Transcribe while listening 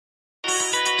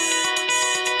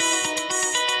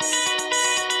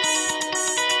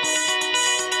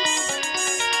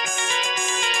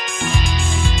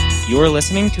You are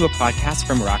listening to a podcast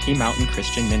from Rocky Mountain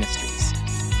Christian Ministries.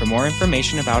 For more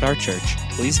information about our church,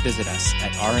 please visit us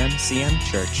at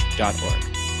rmcmchurch.org.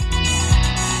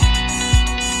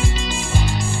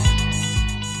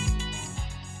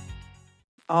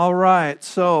 All right,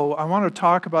 so I want to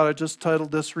talk about, I just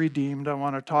titled this Redeemed. I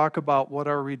want to talk about what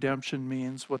our redemption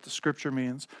means, what the scripture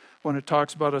means when it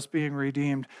talks about us being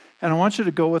redeemed. And I want you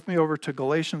to go with me over to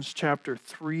Galatians chapter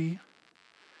 3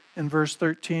 in verse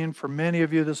 13. For many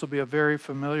of you, this will be a very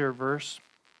familiar verse.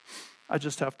 I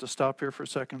just have to stop here for a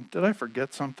second. Did I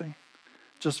forget something?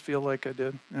 Just feel like I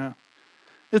did, yeah.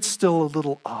 It's still a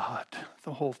little odd.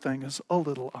 The whole thing is a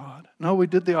little odd. No, we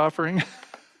did the offering.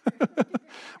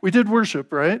 We did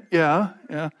worship, right? Yeah.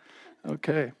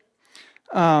 Okay.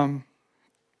 All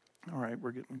right,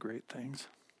 we're getting great things.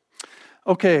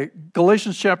 Okay,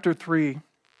 Galatians chapter 3,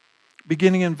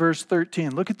 beginning in verse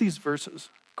 13. Look at these verses.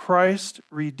 Christ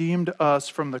redeemed us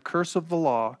from the curse of the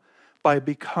law by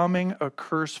becoming a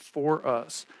curse for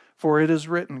us. For it is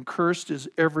written, cursed is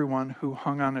everyone who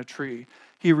hung on a tree.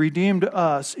 He redeemed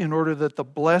us in order that the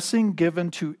blessing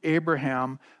given to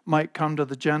Abraham might come to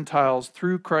the Gentiles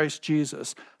through Christ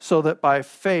Jesus, so that by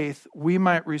faith we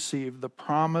might receive the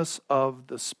promise of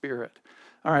the Spirit.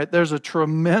 All right, there's a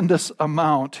tremendous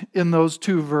amount in those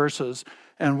two verses,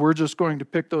 and we're just going to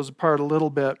pick those apart a little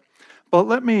bit. But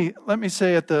let me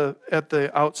say at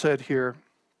the outset here,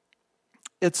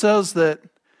 it says that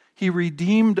he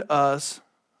redeemed us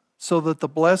so that the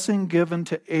blessing given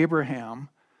to Abraham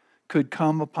could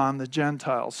come upon the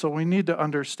Gentiles. So we need to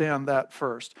understand that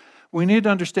first. We need to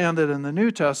understand that in the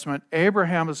New Testament,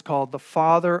 Abraham is called the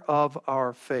father of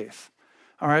our faith.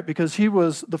 All right, because he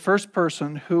was the first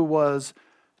person who was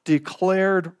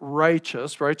declared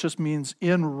righteous. Righteous means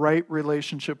in right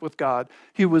relationship with God.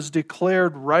 He was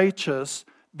declared righteous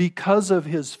because of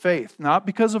his faith, not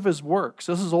because of his works.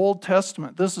 This is Old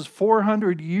Testament. This is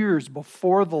 400 years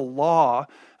before the law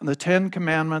and the Ten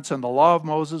Commandments and the law of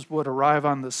Moses would arrive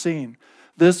on the scene.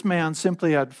 This man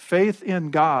simply had faith in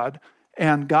God,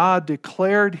 and God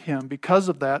declared him, because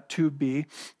of that, to be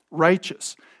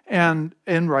righteous and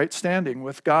in right standing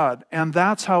with God. And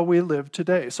that's how we live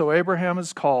today. So Abraham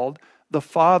is called the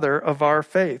father of our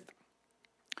faith.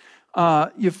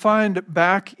 You find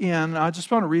back in, I just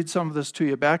want to read some of this to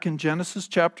you, back in Genesis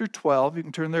chapter 12, you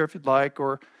can turn there if you'd like,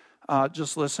 or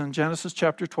just listen, Genesis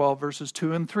chapter 12, verses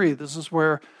 2 and 3. This is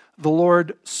where the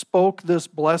Lord spoke this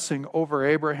blessing over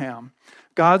Abraham.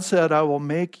 God said, I will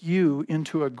make you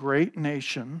into a great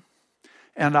nation,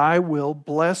 and I will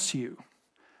bless you.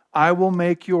 I will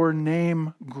make your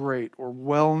name great or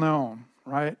well known,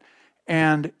 right?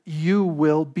 And you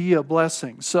will be a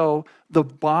blessing. So the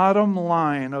bottom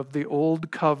line of the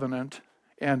old covenant,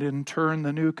 and in turn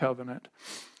the new covenant,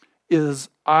 is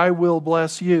I will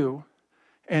bless you,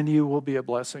 and you will be a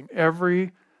blessing.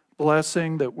 Every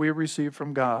blessing that we receive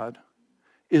from God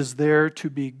is there to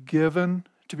be given,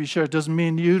 to be shared. It doesn't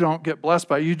mean you don't get blessed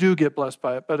by it. You do get blessed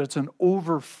by it, but it's an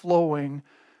overflowing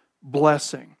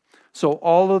blessing. So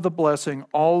all of the blessing,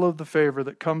 all of the favor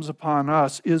that comes upon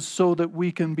us is so that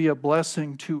we can be a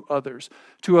blessing to others,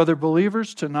 to other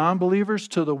believers, to non-believers,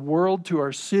 to the world, to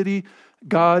our city.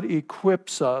 God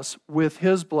equips us with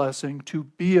his blessing to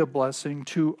be a blessing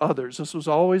to others. This was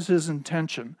always his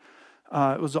intention.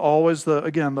 It was always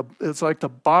it's like the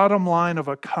bottom line of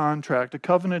a contract. A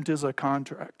covenant is a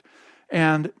contract.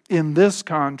 And in this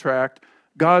contract,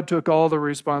 God took all the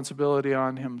responsibility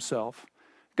on himself.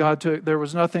 There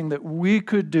was nothing that we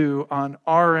could do on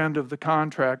our end of the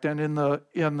contract. And in the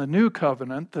new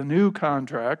covenant, the new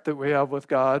contract that we have with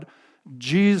God,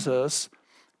 Jesus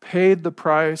paid the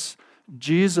price.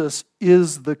 Jesus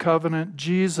is the covenant.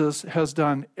 Jesus has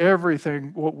done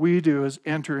everything. What we do is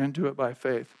enter into it by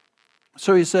faith.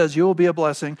 So he says, you will be a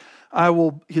blessing.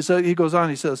 He goes on,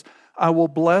 he says, I will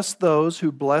bless those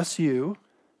who bless you,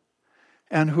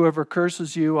 and whoever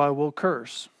curses you, I will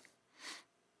curse.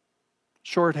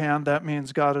 Shorthand, that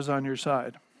means God is on your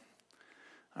side.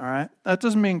 All right? That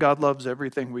doesn't mean God loves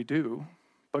everything we do,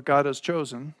 but God has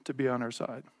chosen to be on our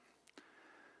side.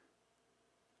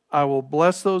 I will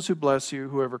bless those who bless you.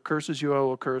 Whoever curses you, I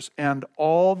will curse. And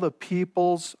all the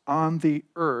peoples on the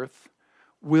earth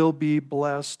will be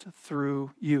blessed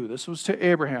through you. This was to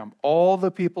Abraham. All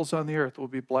the peoples on the earth will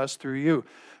be blessed through you.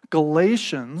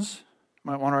 Galatians,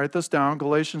 you might want to write this down,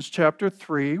 Galatians chapter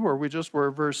 3, where we just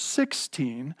were, verse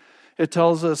 16, it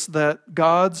tells us that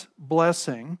God's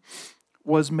blessing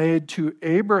was made to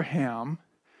Abraham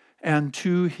and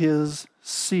to his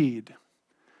seed.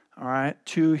 All right,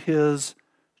 to his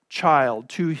child,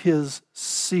 to his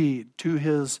seed, to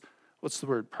his,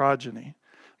 progeny.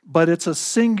 but it's a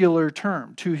singular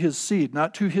term, to his seed,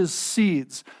 not to his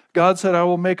seeds. God said, I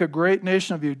will make a great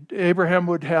nation of you. Abraham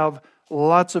would have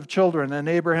lots of children, and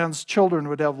Abraham's children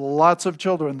would have lots of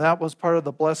children. That was part of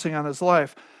the blessing on his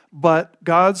life. But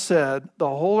God said, the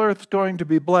whole earth is going to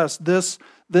be blessed. The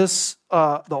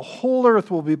whole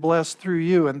earth will be blessed through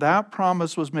you. And that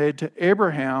promise was made to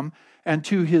Abraham and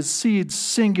to his seed,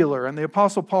 singular. And the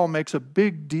Apostle Paul makes a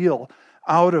big deal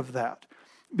out of that,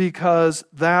 because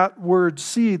that word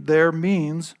seed there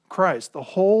means Christ. The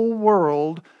whole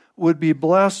world would be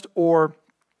blessed, or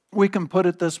we can put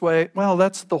it this way, well,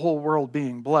 that's the whole world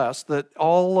being blessed, that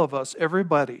all of us,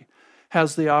 everybody,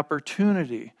 has the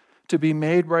opportunity to be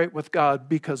made right with God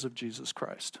because of Jesus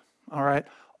Christ. All right?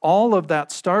 All of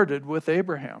that started with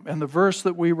Abraham. And the verse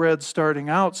that we read starting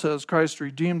out says, Christ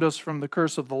redeemed us from the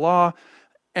curse of the law.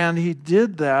 And he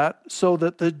did that so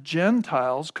that the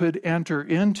Gentiles could enter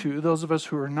into, those of us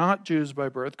who are not Jews by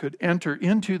birth, could enter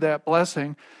into that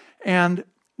blessing. And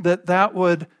that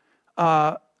would,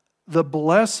 the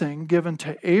blessing given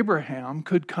to Abraham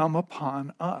could come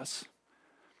upon us.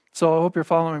 So I hope you're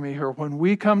following me here. When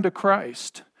we come to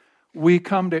Christ, we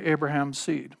come to Abraham's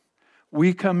seed.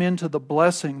 We come into the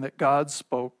blessing that God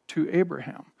spoke to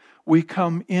Abraham. We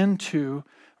come into,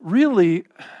 really,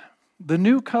 the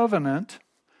new covenant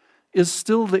is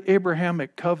still the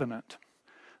Abrahamic covenant.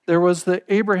 There was the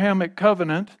Abrahamic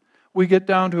covenant. We get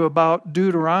down to about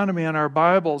Deuteronomy in our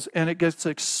Bibles, and it gets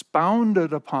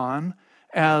expounded upon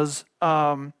as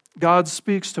God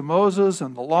speaks to Moses,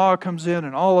 and the law comes in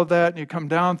and all of that, and you come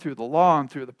down through the law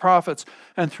and through the prophets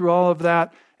and through all of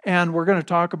that. And we're going to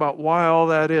talk about why all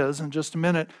that is in just a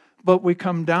minute. But we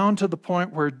come down to the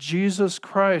point where Jesus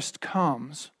Christ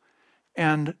comes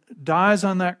and dies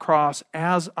on that cross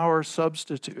as our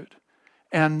substitute,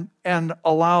 and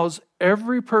allows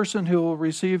every person who will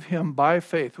receive him by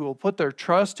faith, who will put their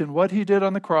trust in what he did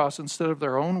on the cross instead of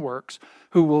their own works,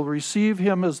 who will receive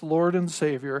him as Lord and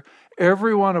Savior,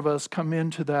 every one of us come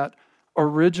into that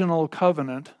original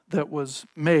covenant that was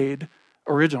made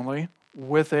originally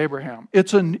with Abraham.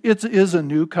 It is a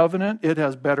new covenant. It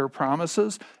has better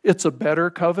promises. It's a better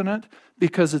covenant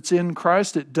because it's in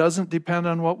Christ. It doesn't depend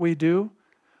on what we do.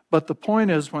 But the point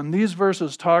is, when these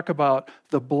verses talk about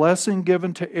the blessing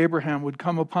given to Abraham would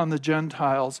come upon the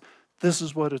Gentiles, this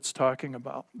is what it's talking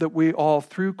about, that we all,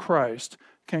 through Christ,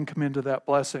 can come into that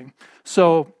blessing.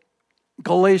 So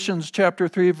Galatians chapter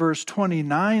 3, verse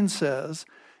 29 says,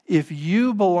 if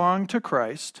you belong to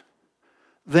Christ,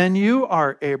 then you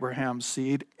are Abraham's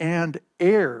seed and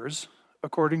heirs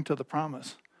according to the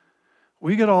promise.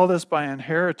 We get all this by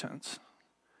inheritance.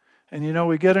 And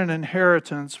we get an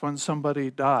inheritance when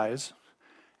somebody dies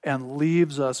and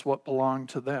leaves us what belonged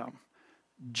to them.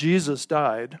 Jesus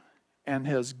died and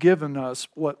has given us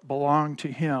what belonged to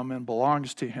him and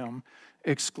belongs to him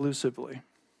exclusively.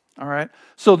 All right?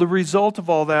 So the result of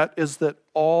all that is that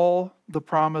all the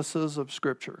promises of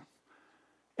Scripture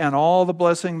and all the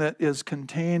blessing that is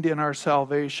contained in our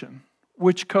salvation,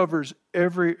 which covers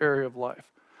every area of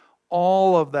life,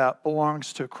 all of that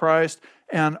belongs to Christ,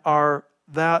 and our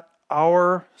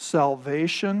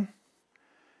salvation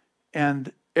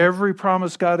and every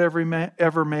promise God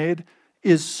ever made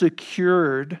is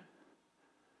secured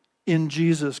in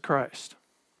Jesus Christ.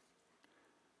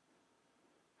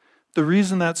 The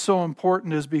reason that's so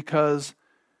important is because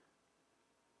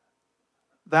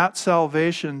that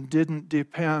salvation didn't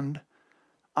depend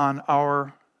on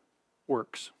our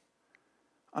works,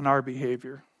 on our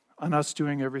behavior, on us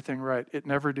doing everything right. It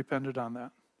never depended on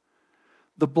that.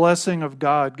 The blessing of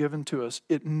God given to us,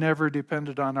 it never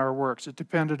depended on our works. It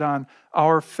depended on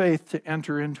our faith to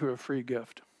enter into a free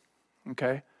gift.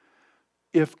 Okay?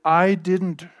 If I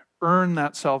didn't earn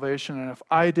that salvation, and if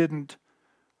I didn't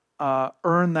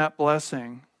earn that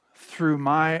blessing through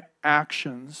my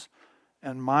actions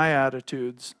and my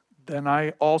attitudes, then I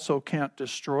also can't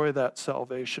destroy that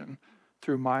salvation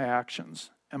through my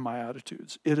actions and my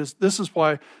attitudes. This is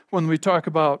why when we talk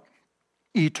about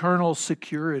eternal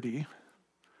security,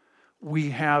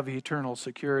 we have eternal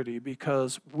security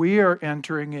because we are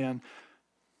entering in.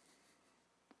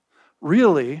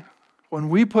 Really, when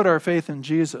we put our faith in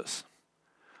Jesus,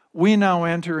 we now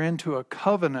enter into a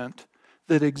covenant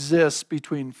that exists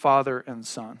between Father and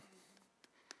Son.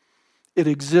 It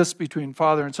exists between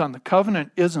Father and Son. The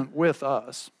covenant isn't with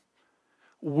us.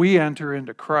 We enter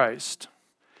into Christ,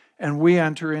 and we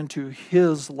enter into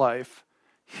his life,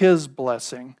 his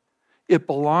blessing. It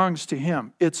belongs to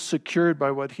him. It's secured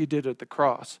by what he did at the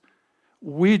cross.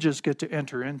 We just get to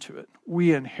enter into it.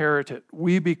 We inherit it.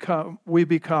 We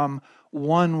become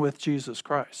one with Jesus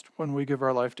Christ when we give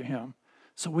our life to him.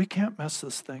 So we can't mess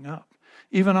this thing up.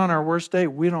 Even on our worst day,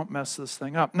 we don't mess this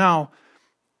thing up. Now,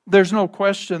 there's no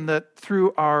question that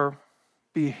through our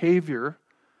behavior,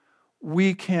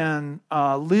 we can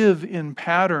live in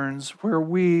patterns where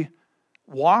we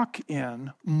walk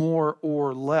in more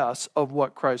or less of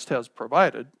what Christ has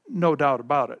provided. No doubt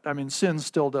about it. I mean, sin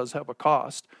still does have a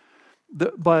cost.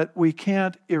 But we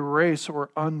can't erase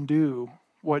or undo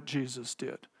what Jesus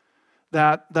did.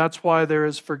 That's why there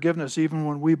is forgiveness. Even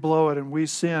when we blow it and we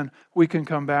sin, we can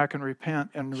come back and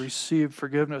repent and receive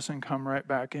forgiveness and come right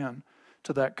back in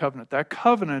to that covenant. That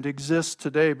covenant exists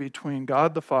today between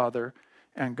God the Father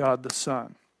and God the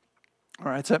Son. All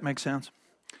right, does that make sense?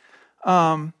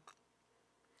 So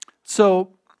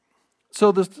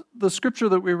the scripture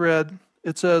that we read,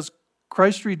 it says,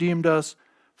 Christ redeemed us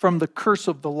from the curse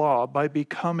of the law by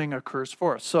becoming a curse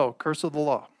for us. So, curse of the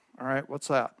law. All right, what's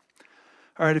that?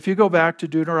 All right, if you go back to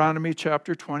Deuteronomy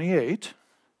chapter 28,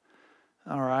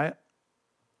 all right,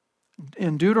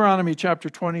 in Deuteronomy chapter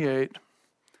 28,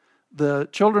 the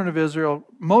children of Israel,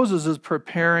 Moses is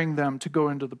preparing them to go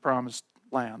into the promised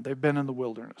land. They've been in the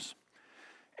wilderness.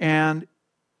 And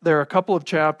there are a couple of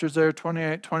chapters there,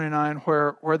 28, 29,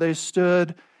 where they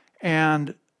stood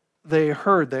and they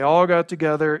all got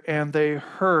together and they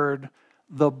heard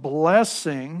the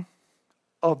blessing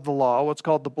of the law, what's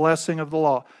called the blessing of the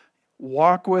law.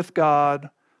 Walk with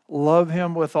God, love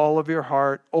Him with all of your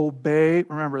heart, obey,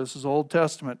 remember this is Old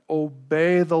Testament,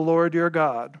 obey the Lord your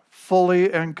God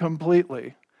fully and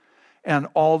completely, and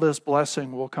all this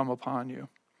blessing will come upon you.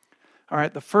 All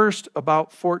right, the first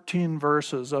about 14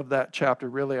 verses of that chapter,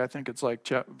 really I think it's like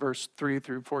verse 3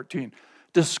 through 14,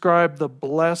 describe the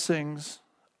blessings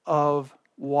of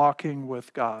walking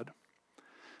with God.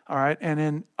 All right,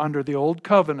 and under the old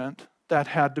covenant, that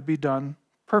had to be done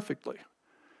perfectly.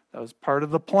 That was part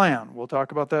of the plan. We'll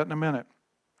talk about that in a minute.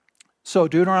 So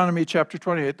Deuteronomy chapter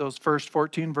 28, those first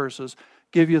 14 verses,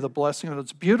 give you the blessing.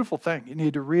 It's a beautiful thing. You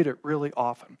need to read it really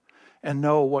often and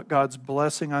know what God's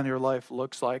blessing on your life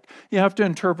looks like. You have to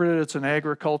interpret it. It's an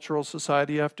agricultural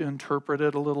society. You have to interpret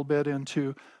it a little bit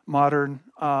into modern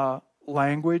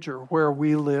language or where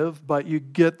we live, but you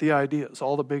get the ideas.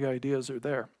 All the big ideas are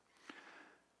there.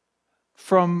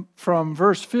 From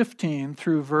verse 15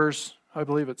 through verse, I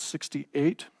believe it's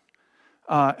 68,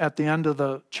 at the end of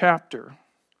the chapter,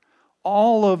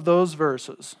 all of those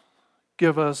verses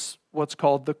give us what's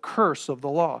called the curse of the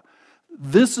law.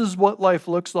 This is what life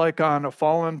looks like on a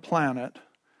fallen planet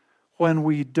when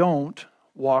we don't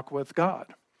walk with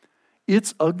God.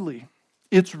 It's ugly.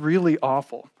 It's really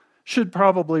awful. Should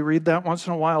probably read that once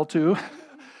in a while too.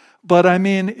 But I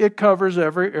mean, it covers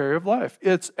every area of life.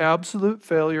 It's absolute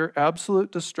failure,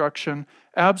 absolute destruction,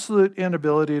 absolute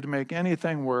inability to make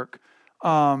anything work.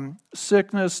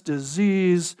 Sickness,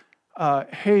 disease,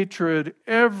 hatred,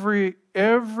 everything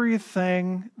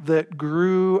that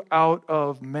grew out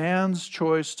of man's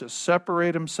choice to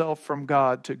separate himself from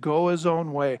God, to go his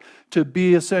own way, to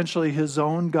be essentially his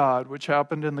own God, which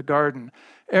happened in the garden.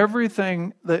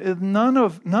 Everything that none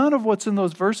of what's in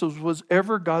those verses was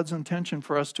ever God's intention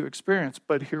for us to experience.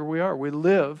 But here we are. We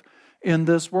live in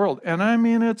this world. And I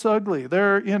mean, it's ugly.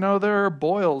 There are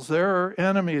boils, there are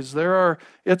enemies,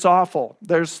 it's awful.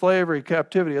 There's slavery,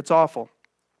 captivity, it's awful.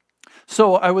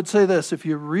 So I would say this, if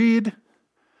you read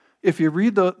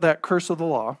that curse of the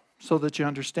law so that you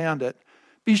understand it,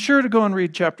 be sure to go and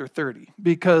read chapter 30,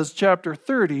 because chapter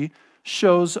 30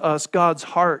 shows us God's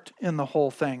heart in the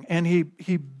whole thing. And he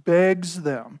begs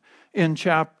them in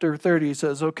chapter 30. He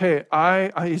says, okay,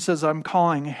 I'm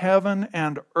calling heaven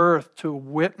and earth to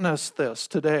witness this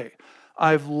today.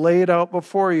 I've laid out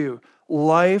before you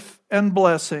life and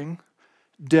blessing,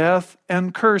 death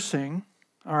and cursing.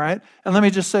 All right? And let me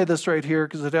just say this right here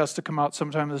because it has to come out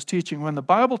sometime in this teaching. When the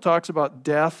Bible talks about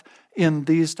death in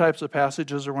these types of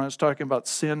passages, or when it's talking about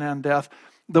sin and death,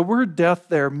 the word death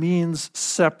there means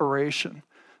separation.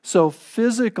 So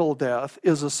physical death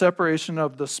is a separation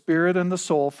of the spirit and the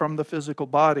soul from the physical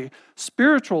body.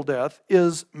 Spiritual death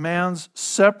is man's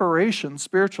separation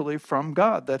spiritually from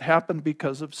God that happened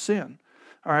because of sin.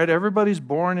 All right? Everybody's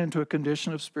born into a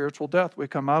condition of spiritual death. We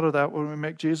come out of that when we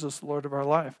make Jesus the Lord of our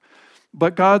life.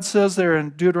 But God says there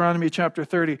in Deuteronomy chapter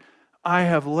 30, I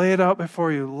have laid out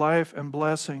before you life and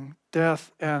blessing,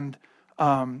 death and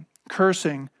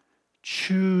cursing.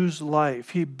 Choose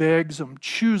life. He begs them,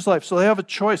 choose life. So they have a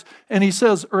choice. And he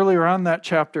says earlier on in that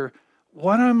chapter,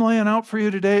 what I'm laying out for you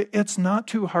today, it's not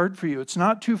too hard for you. It's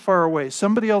not too far away.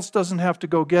 Somebody else doesn't have to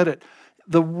go get it.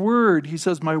 The word, he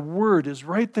says, my word is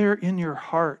right there in your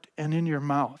heart and in your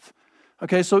mouth.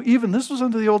 Okay, so even this was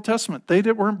under the Old Testament. They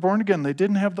weren't born again. They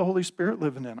didn't have the Holy Spirit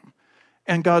living in them.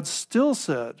 And God still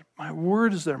said, my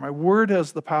word is there. My word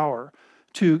has the power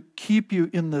to keep you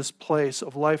in this place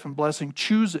of life and blessing.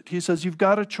 Choose it. He says, you've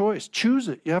got a choice. Choose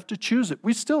it. You have to choose it.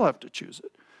 We still have to choose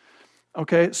it.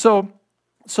 Okay, so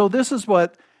this is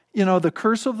what, the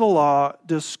curse of the law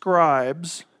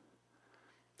describes.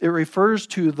 It refers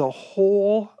to the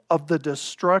whole of the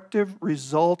destructive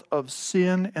result of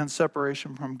sin and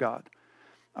separation from God.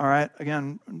 All right,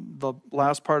 again, the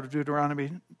last part of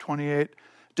Deuteronomy 28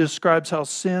 describes how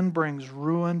sin brings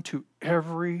ruin to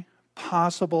every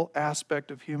possible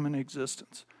aspect of human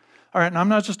existence. All right, and I'm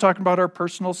not just talking about our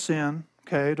personal sin,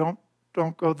 okay? Don't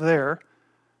go there.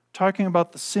 Talking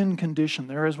about the sin condition.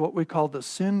 There is what we call the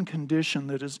sin condition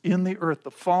that is in the earth,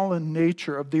 the fallen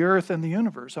nature of the earth and the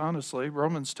universe, honestly.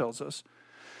 Romans tells us.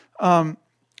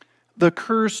 The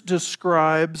curse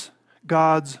describes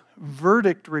God's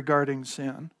verdict regarding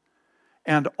sin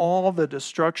and all the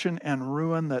destruction and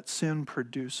ruin that sin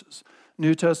produces.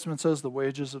 New Testament says the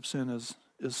wages of sin is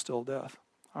still death.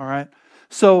 All right?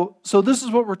 So this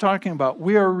is what we're talking about.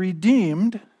 We are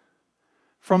redeemed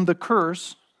from the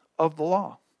curse of the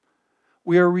law.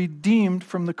 We are redeemed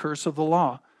from the curse of the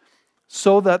law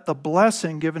so that the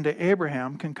blessing given to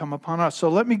Abraham can come upon us. So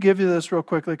let me give you this real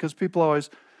quickly because people always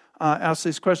ask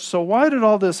these questions. So why did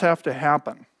all this have to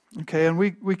happen? Okay, and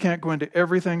we can't go into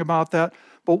everything about that,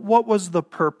 but what was the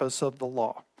purpose of the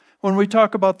law? When we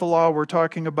talk about the law, we are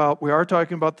talking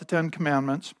about the Ten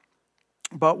Commandments,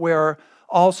 but we are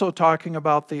also talking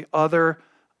about the other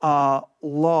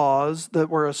laws that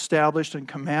were established and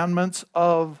commandments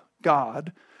of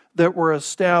God that were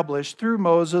established through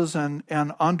Moses and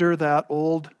under that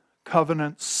old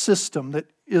covenant system that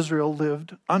Israel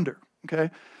lived under.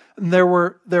 Okay, and there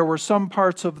were some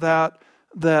parts of that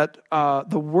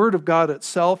the Word of God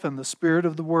itself and the Spirit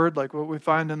of the Word, like what we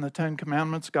find in the Ten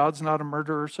Commandments. God's not a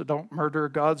murderer, so don't murder.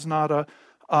 God's not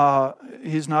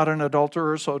he's not an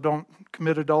adulterer, so don't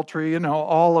commit adultery.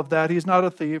 All of that. He's not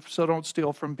a thief, so don't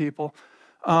steal from people.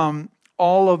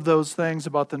 All of those things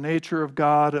about the nature of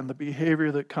God and the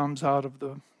behavior that comes out of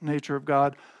the nature of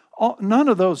God, none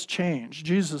of those change.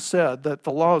 Jesus said that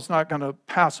the law is not going to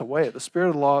pass away. The Spirit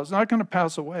of the law is not going to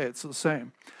pass away. It's the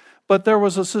same. But there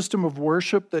was a system of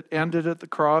worship that ended at the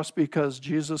cross because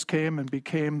Jesus came and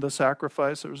became the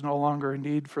sacrifice. There was no longer a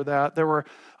need for that. There were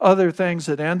other things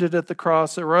that ended at the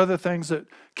cross. There were other things that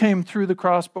came through the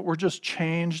cross but were just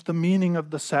changed. The meaning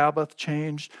of the Sabbath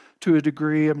changed to a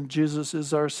degree. I mean, Jesus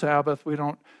is our Sabbath. We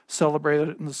don't celebrate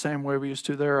it in the same way we used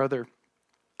to. There are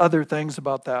other things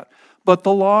about that. But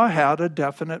the law had a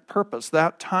definite purpose.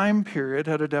 That time period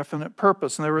had a definite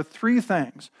purpose. And there were three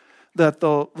things that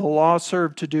the law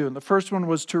served to do. And the first one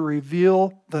was to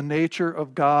reveal the nature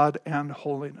of God and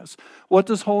holiness. What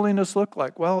does holiness look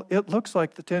like? Well, it looks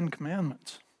like the Ten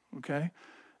Commandments, okay?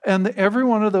 And every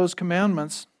one of those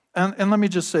commandments, and let me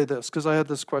just say this, because I had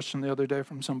this question the other day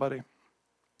from somebody.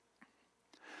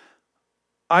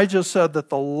 I just said that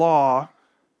the law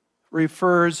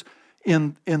refers,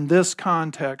 in this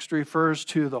context, refers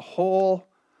to the whole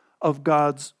of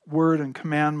God's word and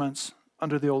commandments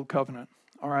under the Old Covenant,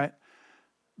 all right?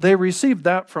 They received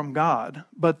that from God,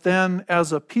 but then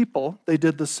as a people, they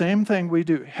did the same thing we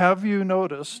do. Have you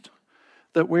noticed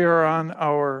that we are on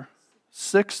our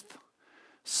sixth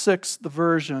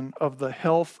version of the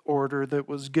health order that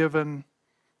was given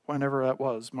whenever that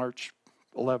was, March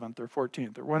 11th or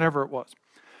 14th or whenever it was?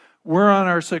 We're on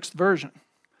our sixth version.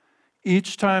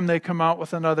 Each time they come out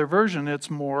with another version,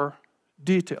 it's more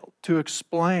detailed to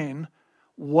explain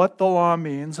what the law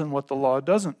means and what the law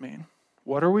doesn't mean.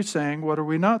 What are we saying? What are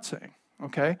we not saying?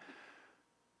 Okay?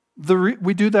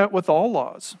 We do that with all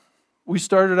laws. We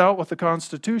started out with the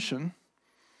Constitution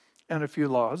and a few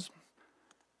laws.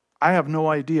 I have no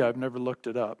idea, I've never looked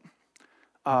it up,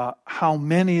 how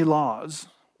many laws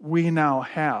we now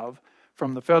have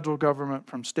from the federal government,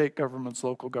 from state governments,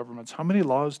 local governments. How many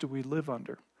laws do we live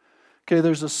under? Okay,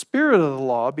 there's a spirit of the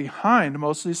law behind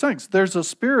most of these things. There's a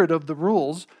spirit of the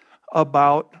rules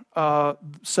about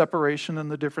separation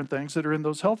and the different things that are in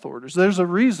those health orders. There's a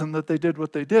reason that they did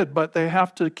what they did, but they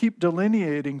have to keep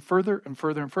delineating further and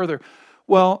further and further.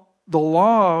 Well, the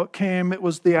law came, it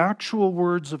was the actual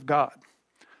words of God.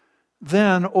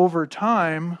 Then over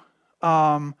time,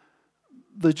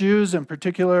 the Jews, and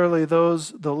particularly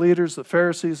the leaders, the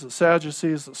Pharisees, the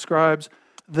Sadducees, the scribes,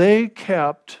 they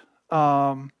kept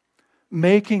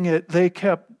enumerating.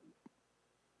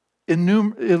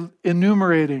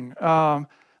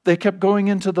 They kept going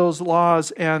into those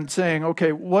laws and saying,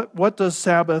 okay, what does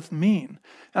Sabbath mean?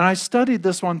 And I studied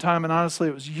this one time, and honestly,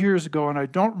 it was years ago, and I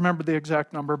don't remember the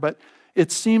exact number, but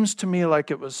it seems to me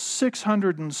like it was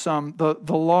 600 and some. The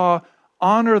law,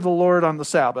 honor the Lord on the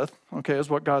Sabbath, okay, is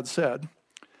what God said.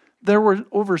 There were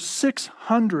over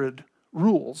 600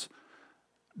 rules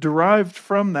derived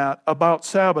from that about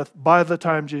Sabbath by the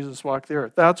time Jesus walked the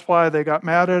earth. That's why they got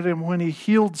mad at him when he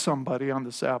healed somebody on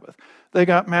the Sabbath. They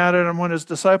got mad at him when his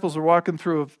disciples were walking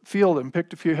through a field and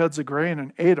picked a few heads of grain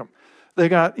and ate them. They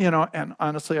got, and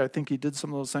honestly, I think he did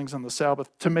some of those things on the Sabbath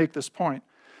to make this point.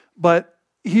 But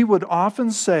he would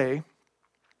often say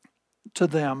to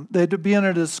them, they'd be in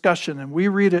a discussion, and we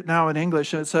read it now in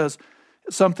English, and it says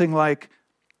something like,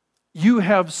 "You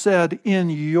have said in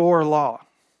your law."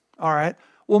 All right?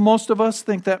 Well, most of us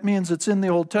think that means it's in the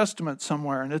Old Testament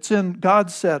somewhere, and it's in, God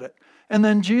said it. And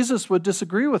then Jesus would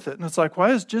disagree with it. And it's like,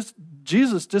 why is just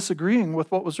Jesus disagreeing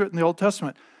with what was written in the Old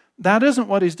Testament? That isn't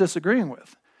what he's disagreeing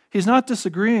with. He's not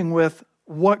disagreeing with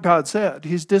what God said.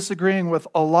 He's disagreeing with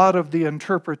a lot of the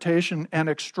interpretation and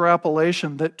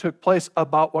extrapolation that took place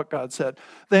about what God said.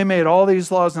 They made all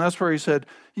these laws, and that's where he said,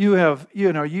 you have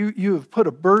put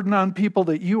a burden on people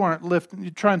that you aren't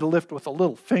you're trying to lift with a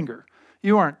little finger.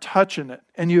 You aren't touching it,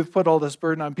 and you've put all this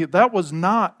burden on people. That was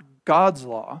not God's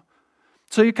law.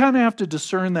 So you kind of have to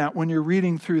discern that when you're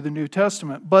reading through the New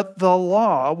Testament. But the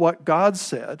law, what God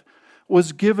said,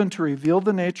 was given to reveal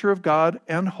the nature of God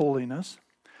and holiness.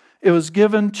 It was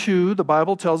given to, the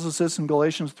Bible tells us this in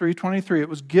Galatians 3:23, it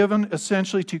was given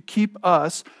essentially to keep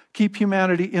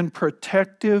humanity in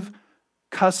protective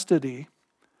custody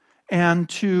and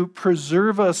to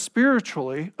preserve us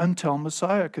spiritually until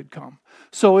Messiah could come.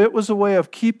 So it was a way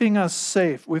of keeping us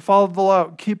safe. We followed the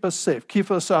law, keep us safe,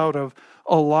 keep us out of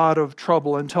a lot of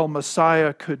trouble until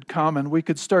Messiah could come, and we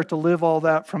could start to live all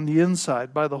that from the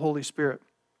inside by the Holy Spirit.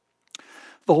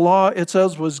 The law, it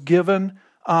says, was given,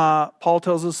 Paul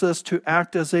tells us this, to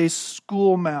act as a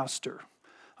schoolmaster.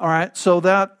 All right, so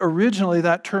that originally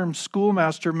that term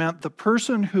schoolmaster meant the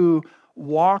person who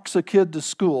walks a kid to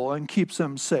school and keeps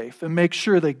them safe and makes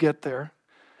sure they get there.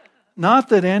 Not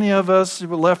that any of us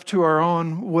left to our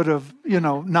own would have,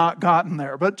 not gotten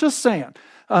there, but just saying.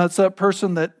 It's that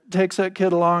person that takes that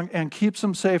kid along and keeps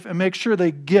them safe and makes sure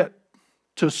they get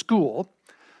to school.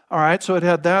 All right, so it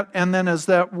had that. And then as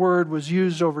that word was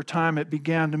used over time, it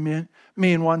began to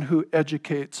mean one who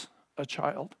educates a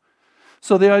child.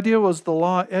 So the idea was the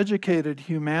law educated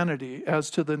humanity as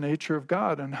to the nature of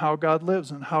God and how God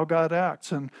lives and how God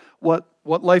acts and what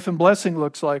life and blessing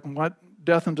looks like and what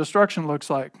death and destruction looks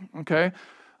like, okay?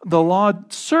 The law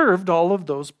served all of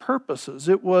those purposes.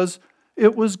 It was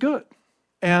good.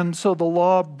 And so the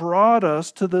law brought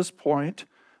us to this point,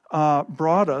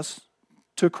 brought us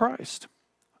to Christ.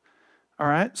 All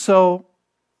right, so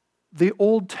the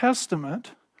Old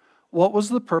Testament, what was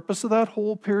the purpose of that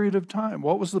whole period of time?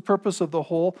 What was the purpose of the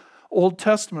whole Old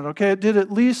Testament? Okay, it did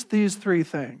at least these three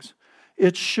things.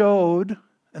 It showed,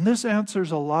 and this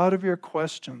answers a lot of your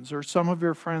questions or some of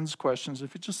your friends' questions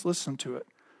if you just listen to it.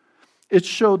 It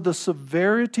showed the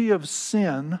severity of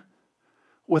sin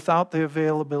without the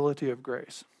availability of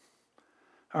grace.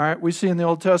 All right, we see in the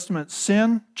Old Testament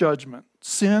sin, judgment.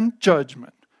 Sin,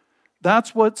 judgment.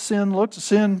 That's what sin looks.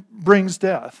 Sin brings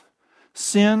death.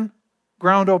 Sin,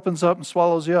 ground opens up and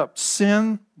swallows you up.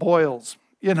 Sin boils,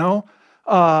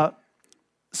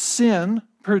 Sin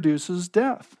produces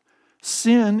death.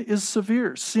 Sin is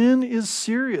severe. Sin is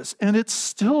serious. And it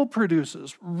still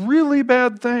produces really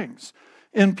bad things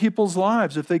in people's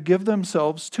lives if they give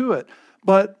themselves to it.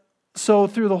 But so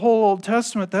through the whole Old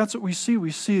Testament, that's what we see.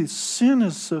 We see sin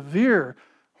is severe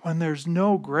when there's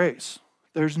no grace.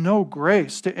 There's no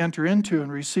grace to enter into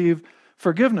and receive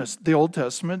forgiveness. The Old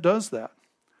Testament does that.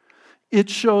 It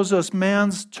shows us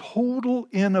man's total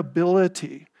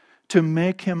inability to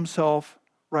make himself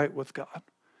right with God.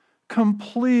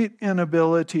 Complete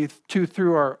inability to,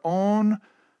 through our own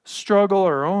struggle,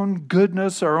 our own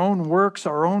goodness, our own works,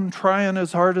 our own trying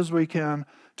as hard as we can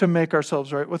to make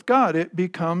ourselves right with God. It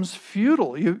becomes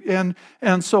futile.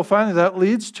 And so finally that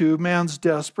leads to man's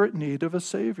desperate need of a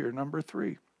Savior, number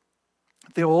 3.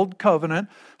 The Old Covenant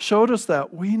showed us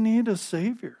that we need a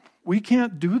Savior. We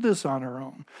can't do this on our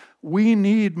own. We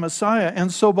need Messiah.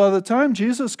 And so by the time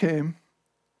Jesus came,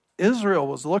 Israel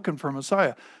was looking for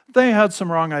Messiah. They had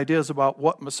some wrong ideas about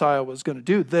what Messiah was going to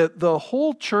do. The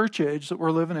whole church age that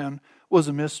we're living in was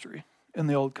a mystery in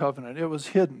the Old Covenant. It was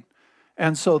hidden.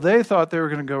 And so they thought they were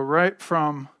going to go right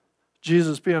from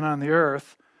Jesus being on the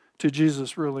earth to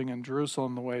Jesus ruling in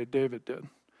Jerusalem the way David did.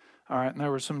 All right, and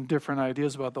there were some different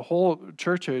ideas about the whole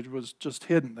church age was just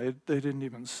hidden. They didn't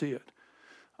even see it.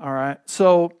 All right,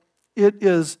 so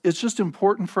it's just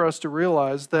important for us to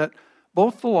realize that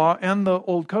both the law and the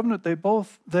Old Covenant,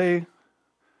 they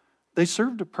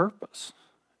served a purpose.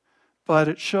 But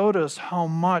it showed us how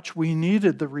much we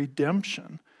needed the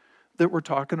redemption that we're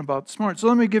talking about this morning. So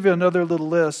let me give you another little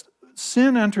list.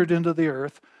 Sin entered into the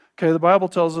earth. Okay, the Bible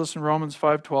tells us in Romans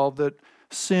 5:12 that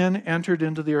sin entered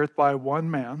into the earth by one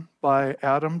man, by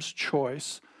Adam's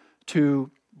choice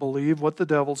to believe what the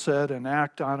devil said and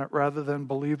act on it rather than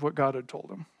believe what God had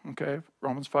told him. Okay,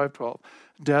 Romans 5:12.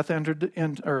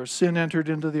 Sin entered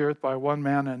into the earth by one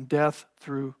man, and death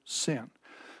through sin.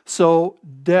 So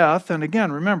death, and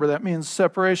again, remember, that means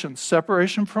separation.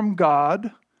 Separation from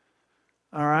God,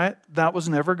 all right? That was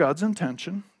never God's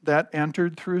intention. That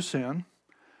entered through sin.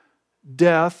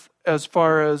 Death, as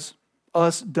far as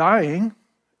us dying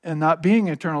and not being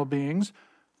eternal beings,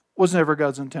 was never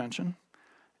God's intention.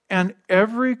 And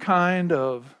every kind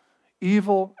of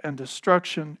evil and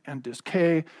destruction and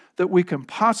decay that we can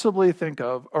possibly think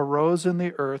of arose in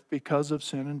the earth because of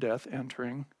sin and death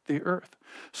entering the earth.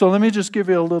 So let me just give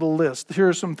you a little list. Here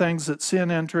are some things that sin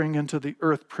entering into the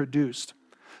earth produced.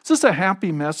 Is this a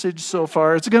happy message so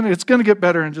far? It's going to get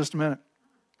better in just a minute.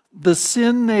 The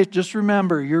sin nature, just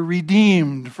remember, you're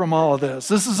redeemed from all of this.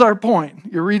 This is our point.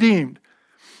 You're redeemed.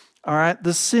 All right,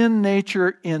 the sin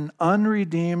nature in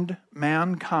unredeemed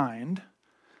mankind.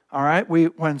 All right,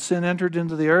 when sin entered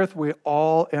into the earth, we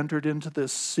all entered into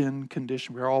this sin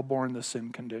condition. We are all born this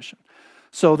sin condition.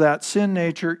 So that sin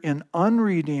nature in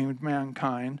unredeemed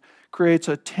mankind creates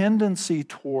a tendency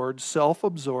towards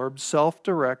self-absorbed,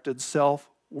 self-directed,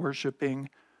 self-worshiping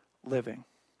living.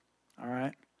 All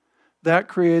right, that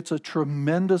creates a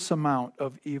tremendous amount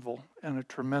of evil and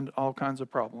all kinds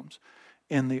of problems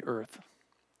in the earth.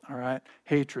 All right,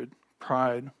 hatred,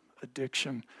 pride,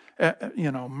 addiction,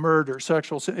 murder,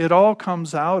 sexual sin. It all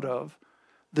comes out of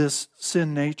this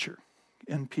sin nature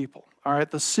in people. All right,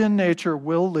 the sin nature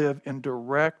will live in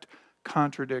direct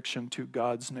contradiction to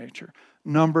God's nature.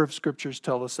 Number of scriptures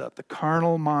tell us that. The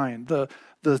carnal mind,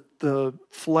 the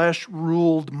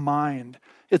flesh-ruled mind,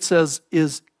 it says,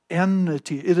 is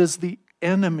enmity. It is the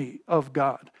enemy of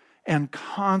God and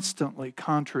constantly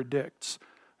contradicts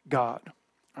God.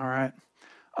 All right.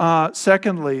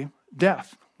 Secondly,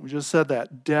 death. We just said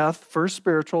that. Death, first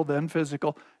spiritual, then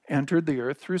physical, entered the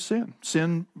earth through sin.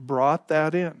 Sin brought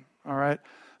that in. All right.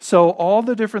 So all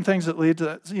the different things that lead to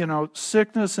that,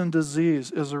 sickness and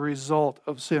disease is a result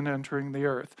of sin entering the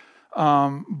earth.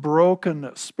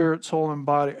 Brokenness, spirit, soul, and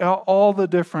body. All the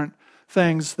different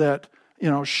things that,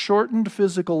 shortened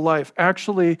physical life,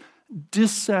 actually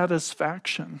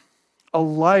dissatisfaction, a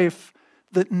life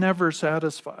that never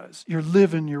satisfies. You're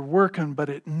living, you're working, but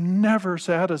it never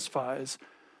satisfies.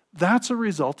 That's a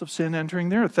result of sin entering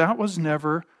the earth. That was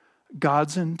never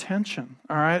God's intention.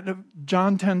 All right?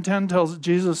 John 10:10 tells,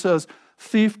 Jesus says,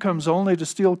 thief comes only to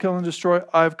steal, kill, and destroy.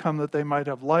 I've come that they might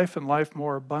have life and life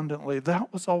more abundantly.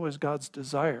 That was always God's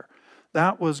desire.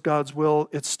 That was God's will.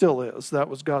 It still is. That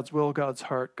was God's will, God's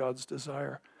heart, God's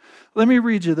desire. Let me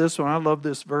read you this one. I love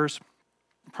this verse.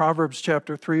 Proverbs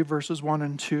chapter 3, verses 1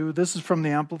 and 2. This is from the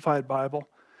Amplified Bible.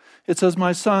 It says,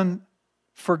 my son,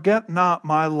 forget not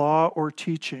my law or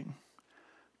teaching,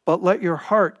 but let your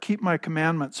heart keep my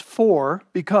commandments.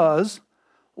 Because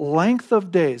length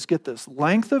of days, get this,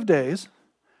 length of days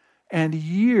and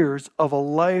years of a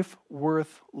life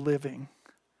worth living.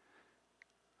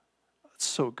 That's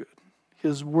so good.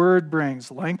 His word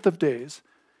brings length of days,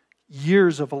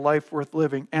 years of a life worth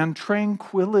living, and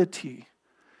tranquility,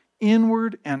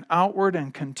 inward and outward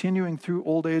and continuing through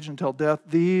old age until death.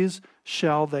 These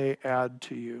shall they add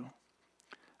to you.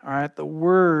 All right, the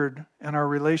word and our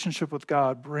relationship with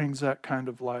God brings that kind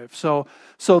of life. So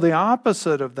the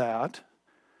opposite of that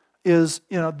is,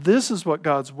 this is what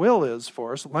God's will is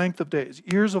for us, length of days,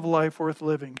 years of life worth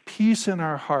living, peace in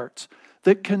our hearts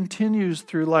that continues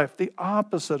through life. The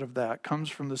opposite of that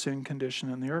comes from the sin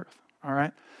condition in the earth. All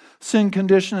right, sin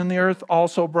condition in the earth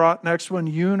also brought, next one,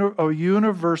 a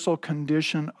universal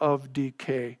condition of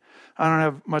decay. I don't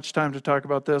have much time to talk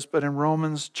about this, but in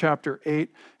Romans chapter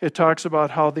 8, it talks about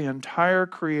how the entire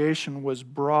creation was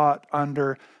brought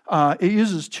under, it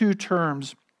uses two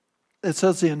terms. It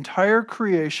says the entire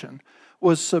creation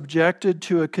was subjected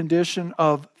to a condition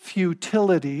of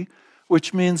futility,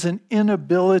 which means an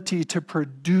inability to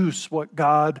produce what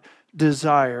God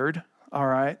desired, all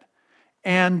right?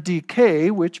 And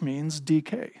decay, which means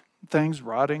decay. Things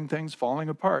rotting, things falling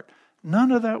apart.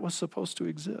 None of that was supposed to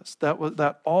exist.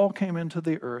 That all came into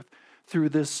the earth through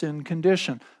this sin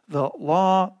condition. The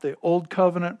law, the old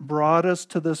covenant brought us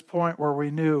to this point where we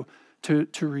knew to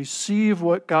receive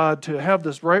what God, to have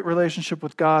this right relationship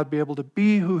with God, be able to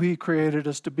be who He created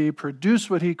us to be,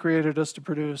 produce what He created us to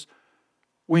produce,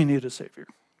 we need a Savior.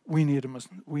 We need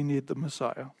the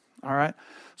Messiah. All right?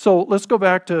 So let's go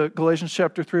back to Galatians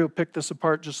chapter 3. We'll pick this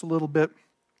apart just a little bit.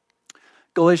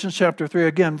 Galatians chapter 3,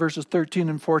 again, verses 13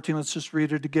 and 14. Let's just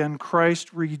read it again.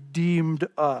 Christ redeemed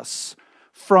us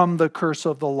from the curse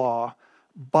of the law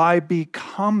by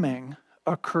becoming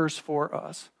a curse for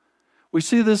us. We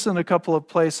see this in a couple of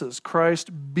places.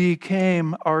 Christ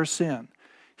became our sin.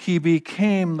 He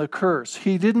became the curse.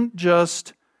 He didn't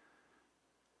just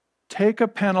take a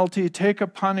penalty, take a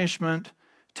punishment,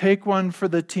 take one for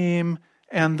the team,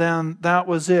 and then that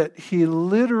was it. He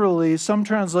literally, some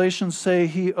translations say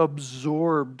he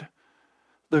absorbed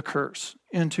the curse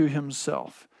into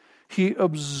himself. He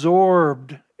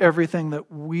absorbed everything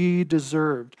that we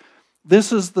deserved.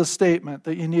 This is the statement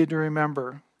that you need to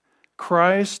remember.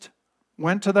 Christ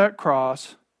went to that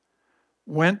cross,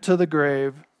 went to the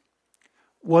grave,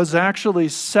 was actually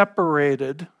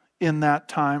separated in that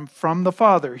time from the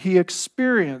Father. He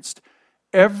experienced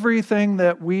everything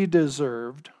that we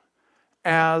deserved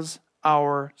as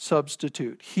our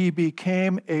substitute. He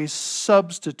became a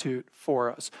substitute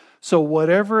for us. So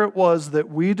whatever it was that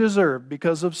we deserved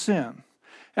because of sin,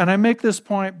 and I make this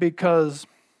point because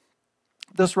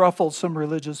this ruffles some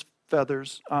religious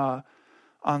feathers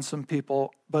on some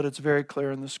people, but it's very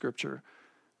clear in the Scripture.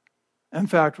 In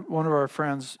fact, one of our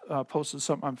friends posted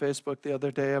something on Facebook the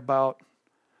other day about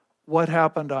what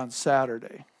happened on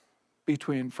Saturday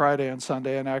between Friday and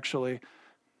Sunday, and actually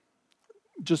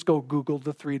just go Google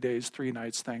the 3 days, 3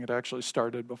 nights thing. It actually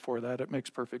started before that. It makes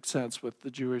perfect sense with the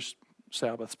Jewish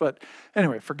Sabbaths. But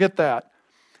anyway, forget that.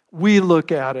 We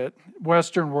look at it,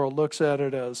 Western world looks at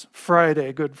it as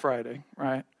Friday, Good Friday,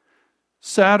 right?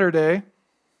 Saturday,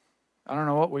 I don't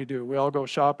know what we do. We all go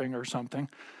shopping or something.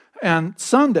 And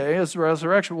Sunday is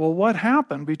resurrection. Well, what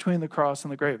happened between the cross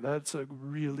and the grave? That's a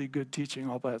really good teaching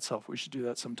all by itself. We should do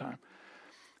that sometime.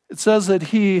 It says that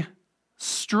he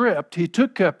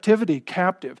took captivity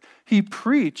captive. He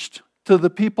preached to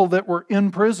the people that were in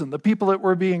prison, the people that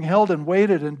were being held and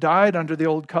waited and died under the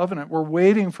old covenant, were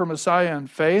waiting for Messiah in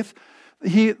faith.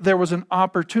 There was an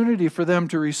opportunity for them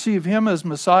to receive him as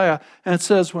Messiah. And it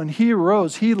says when he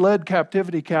rose, he led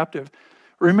captivity captive.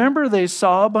 Remember they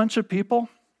saw a bunch of people?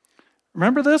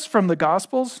 Remember this from the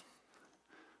Gospels?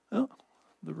 Oh,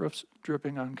 the roof's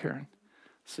dripping on Karen.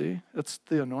 See, it's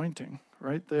the anointing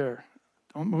right there.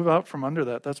 Don't move out from under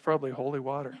that. That's probably holy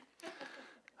water.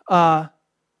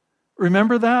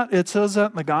 Remember that? It says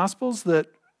that in the Gospels that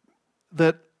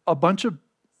a bunch of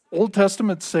Old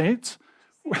Testament saints,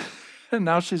 and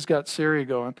now she's got Siri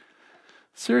going.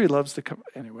 Siri loves to come.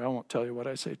 Anyway, I won't tell you what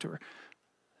I say to her.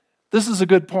 This is a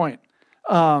good point.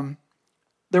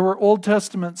 There were Old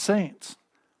Testament saints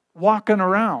walking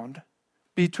around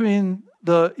between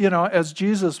as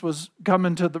Jesus was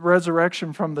coming to the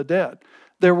resurrection from the dead.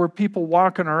 There were people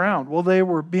walking around. Well, they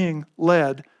were being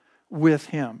led with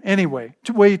him. Anyway,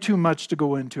 way too much to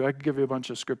go into. I could give you a bunch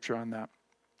of scripture on that.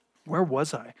 Where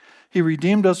was I? He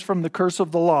redeemed us from the curse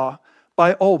of the law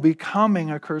by, becoming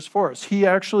a curse for us. He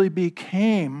actually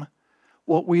became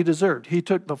what we deserved. He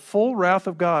took the full wrath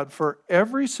of God for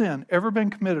every sin ever been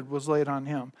committed was laid on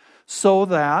him, so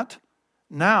that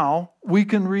now we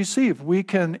can receive.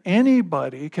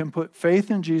 Anybody can put faith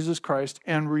in Jesus Christ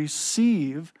and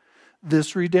receive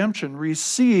this redemption,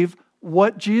 receive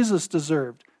what Jesus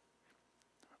deserved.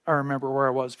 I remember where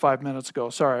I was 5 minutes ago.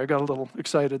 Sorry, I got a little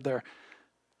excited there.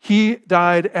 He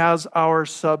died as our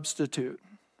substitute.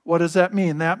 What does that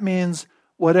mean? That means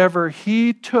whatever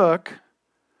he took,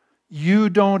 you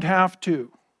don't have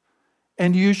to.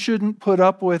 And you shouldn't put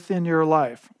up with in your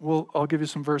life. I'll give you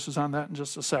some verses on that in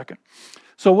just a second.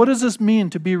 So what does this mean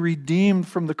to be redeemed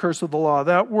from the curse of the law?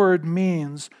 That word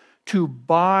means to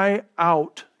buy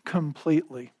out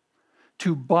completely.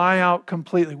 To buy out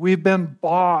completely. We've been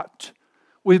bought.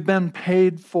 We've been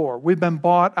paid for. We've been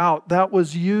bought out. That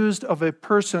was used of a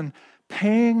person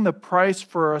paying the price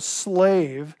for a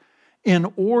slave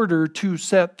in order to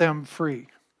set them free.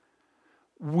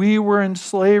 We were in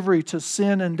slavery to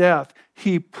sin and death.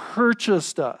 He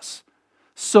purchased us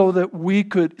so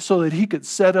that he could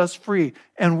set us free,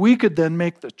 and we could then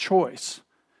make the choice.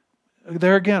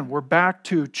 There again, we're back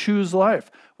to choose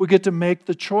life. We get to make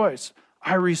the choice.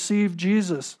 I receive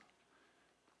Jesus,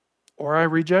 or I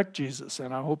reject Jesus,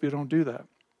 and I hope you don't do that.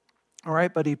 All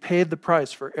right, but he paid the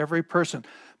price for every person.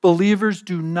 Believers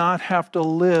do not have to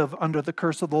live under the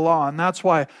curse of the law. And that's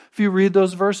why if you read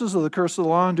those verses of the curse of the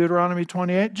law in Deuteronomy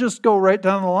 28, just go right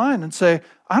down the line and say,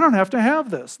 I don't have to have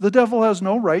this. The devil has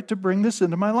no right to bring this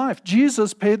into my life.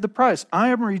 Jesus paid the price. I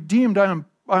am redeemed.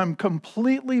 I'm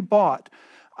completely bought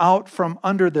out from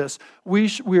under this. We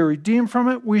are redeemed from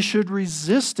it. We should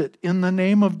resist it in the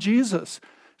name of Jesus.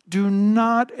 Do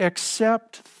not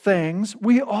accept things.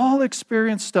 We all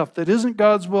experience stuff that isn't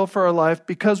God's will for our life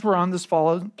because we're on this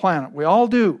fallen planet. We all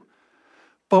do.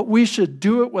 But we should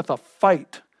do it with a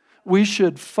fight. We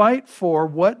should fight for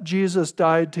what Jesus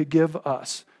died to give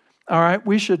us. All right,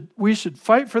 we should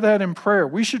fight for that in prayer.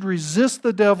 We should resist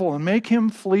the devil and make him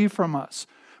flee from us.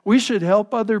 We should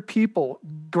help other people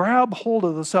grab hold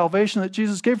of the salvation that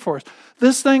Jesus gave for us.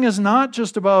 This thing is not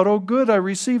just about, oh good, I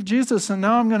received Jesus and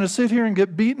now I'm going to sit here and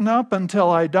get beaten up until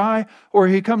I die or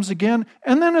he comes again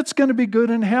and then it's going to be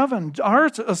good in heaven. Our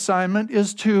assignment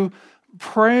is to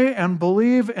pray and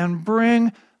believe and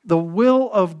bring the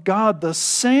will of God, the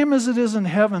same as it is in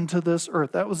heaven, to this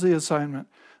earth. That was the assignment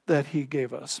that he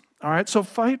gave us. All right, so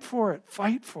fight for it.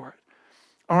 Fight for it.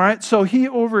 All right, so he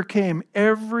overcame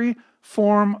every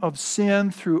form of sin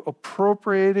through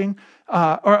appropriating,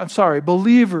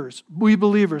 believers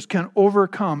can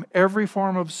overcome every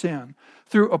form of sin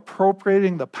through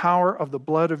appropriating the power of the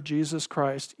blood of Jesus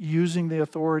Christ, using the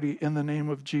authority in the name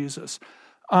of Jesus.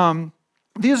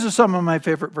 These are some of my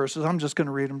favorite verses. I'm just going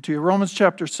to read them to you. Romans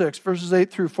chapter 6, verses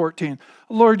 8 through 14.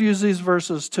 The Lord used these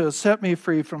verses to set me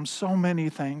free from so many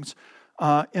things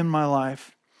in my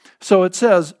life. So it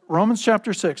says, Romans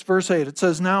chapter 6, verse 8, it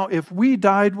says, now if we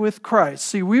died with Christ,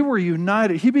 see, we were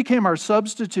united. He became our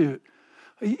substitute.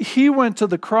 He went to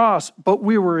the cross, but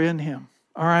we were in him.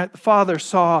 All right, the Father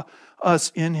saw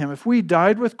us in him. If we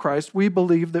died with Christ, we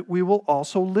believe that we will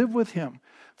also live with him.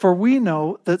 For we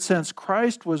know that since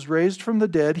Christ was raised from the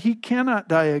dead, he cannot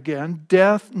die again.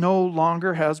 Death no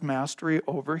longer has mastery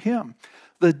over him.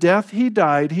 The death he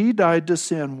died to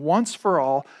sin once for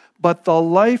all, but the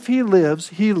life he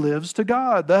lives to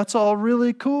God. That's all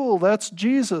really cool. That's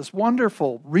Jesus.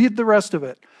 Wonderful. Read the rest of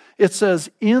it. It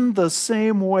says, in the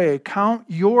same way, count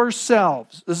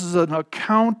yourselves. This is an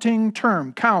accounting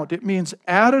term. Count. It means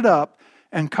add it up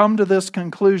and come to this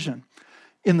conclusion.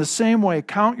 In the same way,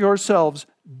 count yourselves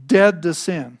dead to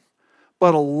sin,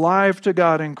 but alive to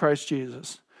God in Christ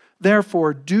Jesus.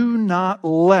 Therefore, do not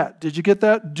let, did you get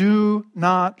that? Do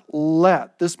not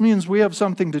let. This means we have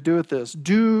something to do with this.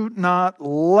 Do not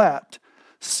let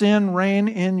sin reign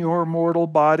in your mortal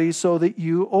body so that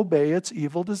you obey its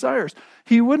evil desires.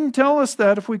 He wouldn't tell us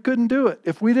that if we couldn't do it.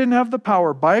 If we didn't have the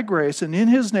power by grace and in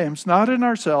his name, it's not in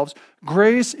ourselves,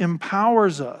 grace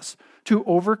empowers us to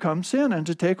overcome sin and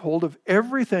to take hold of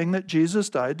everything that Jesus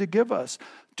died to give us.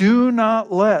 Do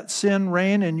not let sin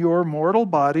reign in your mortal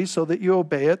body so that you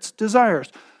obey its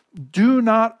desires. Do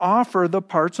not offer the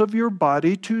parts of your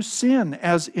body to sin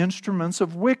as instruments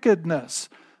of wickedness.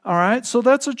 All right, so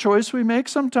that's a choice we make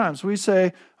sometimes. We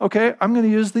say, okay, I'm going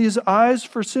to use these eyes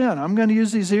for sin. I'm going to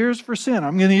use these ears for sin.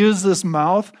 I'm going to use this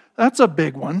mouth. That's a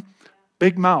big one,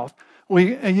 big mouth.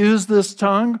 We use this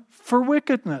tongue for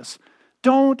wickedness.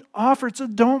 Don't offer, so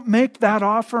don't make that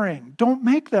offering. Don't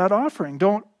make that offering.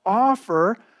 Don't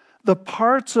offer the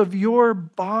parts of your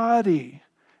body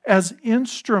as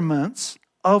instruments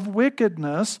of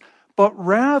wickedness, but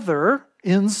rather,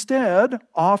 instead,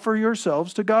 offer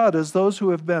yourselves to God as those who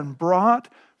have been brought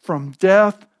from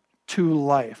death to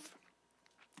life.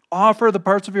 Offer the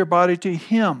parts of your body to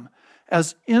him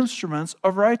as instruments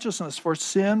of righteousness, for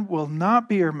sin will not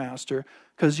be your master,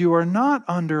 because you are not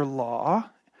under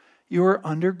law, you are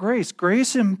under grace.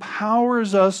 Grace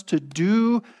empowers us to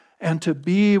do and to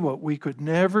be what we could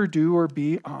never do or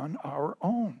be on our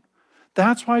own.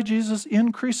 That's why Jesus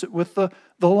increased it. With the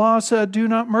law said, do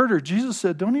not murder. Jesus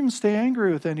said, don't even stay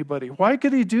angry with anybody. Why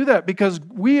could he do that? Because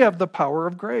we have the power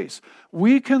of grace.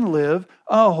 We can live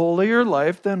a holier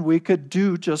life than we could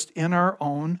do just in our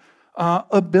own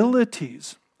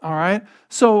abilities. All right?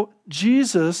 So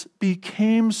Jesus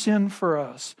became sin for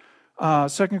us.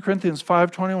 2 Corinthians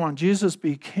 5:21, Jesus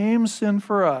became sin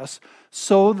for us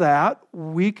so that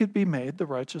we could be made the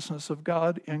righteousness of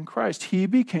God in Christ. He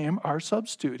became our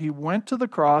substitute. He went to the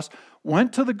cross,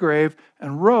 went to the grave,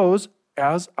 and rose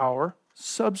as our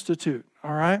substitute.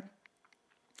 All right?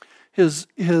 His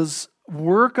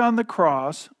work on the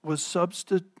cross was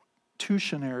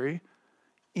substitutionary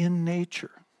in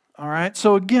nature. All right?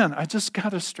 So again, I just got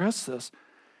to stress this.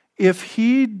 If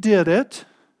he did it,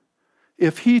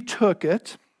 if he took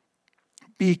it,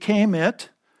 became it,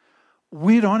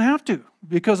 we don't have to,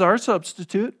 because our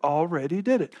substitute already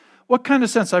did it. What kind of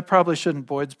sense? I probably shouldn't,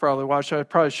 Boyd's probably watching, I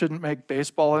probably shouldn't make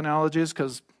baseball analogies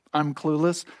because I'm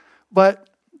clueless, but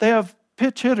they have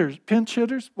pinch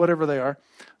hitters, whatever they are,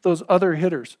 those other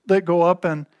hitters that go up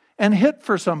and hit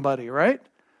for somebody, right?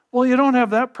 Well, you don't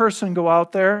have that person go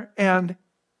out there and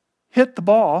hit the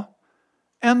ball,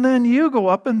 and then you go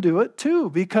up and do it too,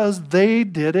 because they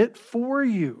did it for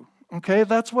you. Okay,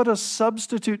 that's what a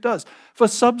substitute does. If a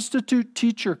substitute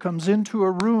teacher comes into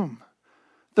a room,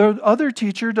 the other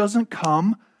teacher doesn't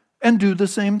come and do the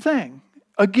same thing,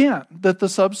 again, that the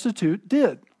substitute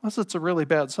did, unless it's a really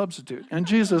bad substitute. And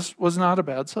Jesus was not a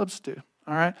bad substitute.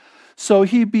 all right? So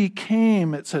he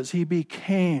became, it says, he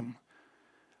became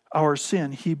our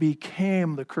sin. He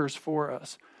became the curse for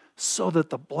us so that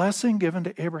the blessing given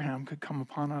to Abraham could come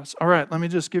upon us. All right, let me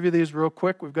just give you these real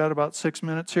quick. We've got about 6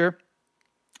 minutes here.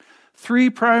 3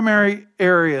 primary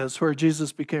areas where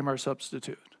Jesus became our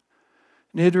substitute.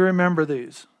 You need to remember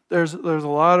these. There's a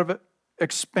lot of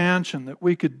expansion that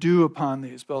we could do upon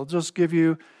these, but I'll just give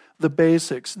you the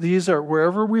basics. These are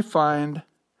wherever we find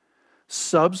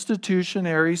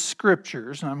substitutionary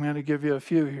scriptures, and I'm going to give you a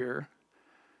few here.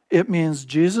 It means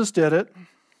Jesus did it,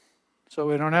 so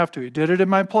we don't have to. He did it in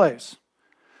my place.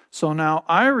 So now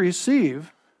I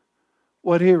receive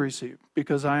what he received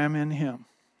because I am in him.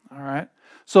 All right?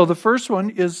 So the first one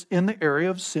is in the area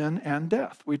of sin and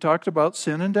death. We talked about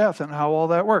sin and death and how all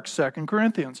that works. 2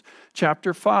 Corinthians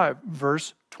chapter 5,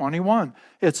 verse 21.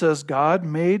 It says, God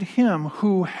made him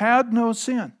who had no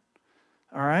sin.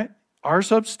 All right? Our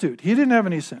substitute. He didn't have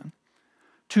any sin.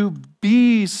 To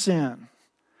be sin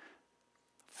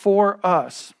for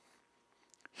us.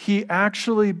 He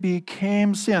actually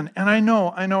became sin. And I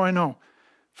know.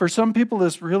 For some people,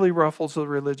 this really ruffles the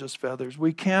religious feathers.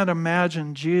 We can't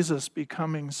imagine Jesus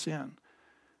becoming sin.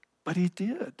 But he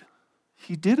did.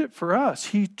 He did it for us.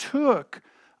 He took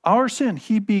our sin.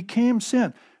 He became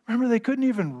sin. Remember, they couldn't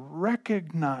even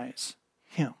recognize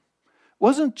him. It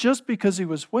wasn't just because he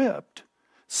was whipped.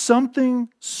 Something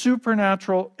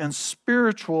supernatural and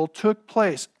spiritual took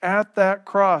place at that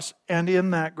cross and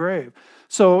in that grave.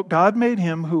 So God made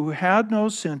him who had no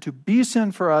sin to be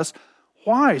sin for us.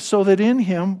 Why? So that in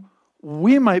him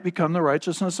we might become the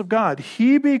righteousness of God.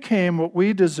 He became what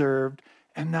we deserved,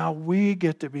 and now we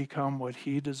get to become what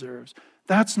he deserves.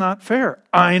 That's not fair.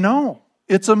 I know.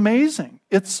 It's amazing.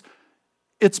 It's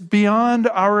beyond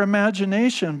our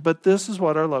imagination, but this is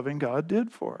what our loving God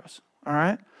did for us. All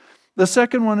right? The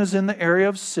second one is in the area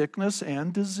of sickness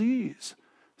and disease.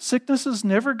 Sickness is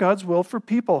never God's will for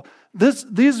people.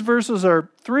 These verses are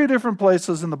 3 different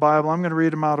places in the Bible. I'm going to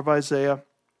read them out of Isaiah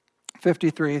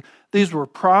 53. These were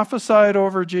prophesied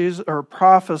over Jesus, or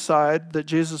prophesied that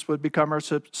Jesus would become our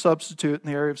substitute in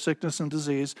the area of sickness and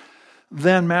disease.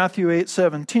 Then Matthew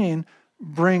 8:17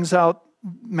 brings out,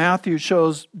 Matthew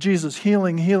shows Jesus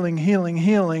healing,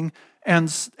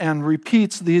 and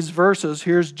repeats these verses.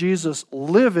 Here's Jesus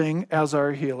living as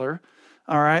our healer.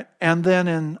 All right. And then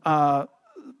in 1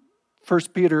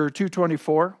 Peter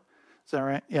 2:24, is that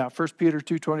right? Yeah, 1 Peter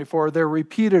 2:24, they're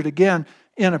repeated again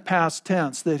in a past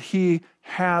tense that he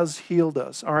has healed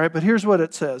us. All right, but here's what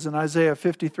it says in Isaiah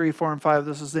 53, 4 and 5.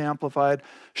 This is the Amplified.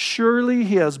 Surely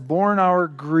he has borne our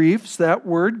griefs. That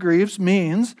word griefs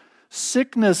means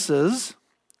sicknesses.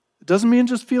 It doesn't mean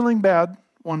just feeling bad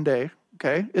one day,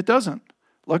 okay? It doesn't.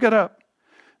 Look it up.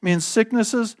 It means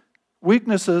sicknesses,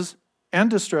 weaknesses, and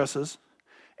distresses,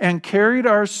 and carried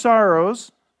our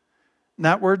sorrows. And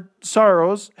that word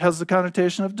sorrows has the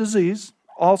connotation of disease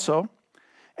also,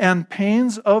 and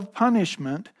pains of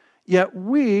punishment, yet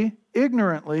we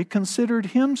ignorantly considered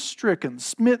him stricken,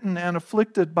 smitten, and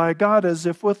afflicted by God as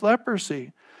if with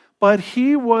leprosy. But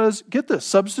he was, get this,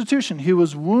 substitution. He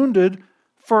was wounded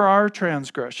for our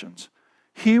transgressions.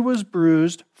 He was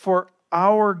bruised for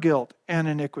our guilt and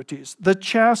iniquities. The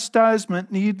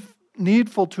chastisement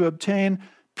needful to obtain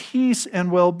peace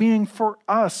and well-being for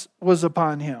us was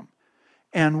upon him.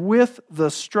 And with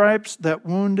the stripes that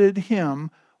wounded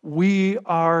him, we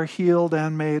are healed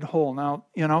and made whole. Now,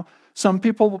 some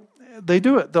people, they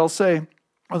do it. They'll say,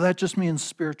 oh, that just means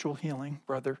spiritual healing,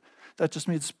 brother. That just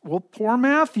means, well, poor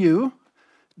Matthew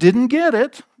didn't get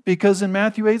it, because in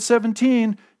Matthew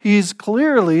 8:17, he's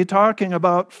clearly talking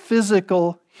about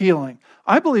physical healing.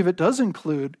 I believe it does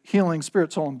include healing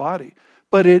spirit, soul, and body,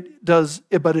 but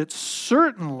it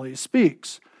certainly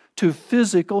speaks to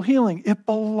physical healing. It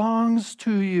belongs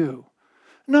to you.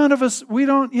 None of us, we're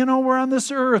on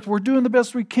this earth. We're doing the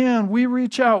best we can. We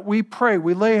reach out. We pray.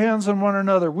 We lay hands on one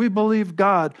another. We believe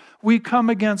God. We come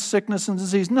against sickness and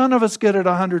disease. None of us get it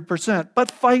 100%,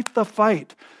 but fight the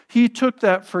fight. He took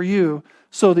that for you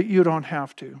so that you don't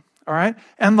have to. All right?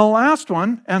 And the last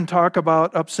one, and talk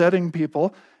about upsetting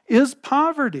people, is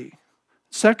poverty.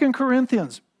 2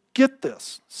 Corinthians, get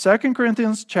this. 2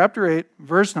 Corinthians chapter 8,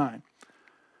 verse 9.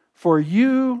 For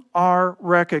you are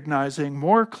recognizing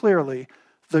more clearly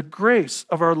the grace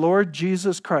of our Lord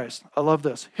Jesus Christ. I love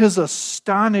this. His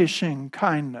astonishing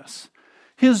kindness,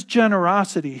 his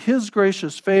generosity, his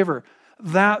gracious favor,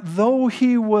 that though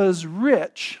he was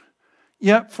rich,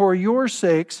 yet for your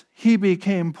sakes he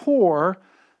became poor,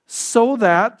 so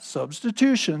that,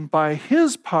 substitution, by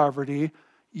his poverty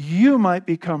you might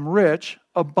become rich,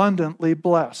 abundantly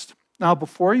blessed. Now,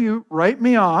 before you write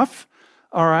me off,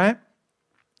 all right,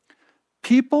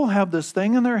 People have this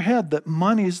thing in their head that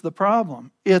money's the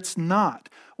problem. It's not.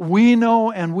 We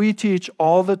know and we teach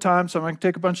all the time, so I'm going to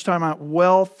take a bunch of time on it.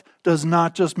 Wealth does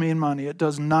not just mean money. It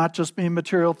does not just mean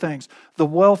material things. The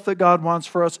wealth that God wants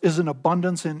for us is an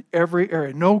abundance in every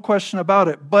area. No question about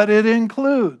it. But it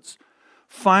includes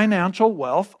financial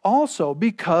wealth also.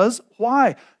 Because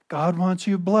why? God wants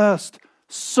you blessed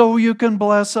so you can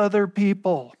bless other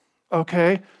people.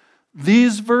 Okay?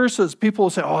 These verses, people will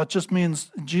say, oh, it just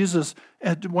means Jesus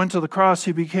went to the cross.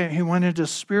 He went into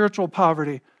spiritual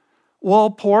poverty.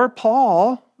 Well, poor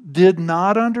Paul did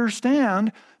not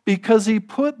understand, because he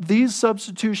put these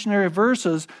substitutionary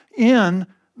verses in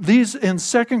 2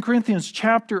 Corinthians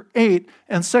chapter 8,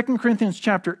 and 2 Corinthians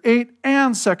chapter 8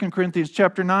 and 2 Corinthians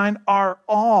chapter 9 are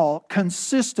all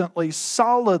consistently,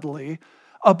 solidly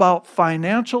about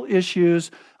financial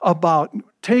issues, about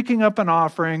taking up an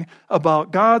offering,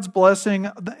 about God's blessing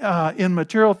in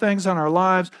material things in our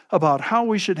lives, about how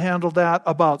we should handle that,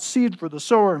 about seed for the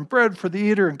sower and bread for the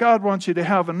eater, and God wants you to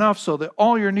have enough so that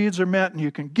all your needs are met and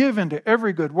you can give into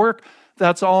every good work.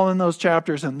 That's all in those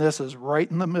chapters, and this is right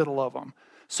in the middle of them.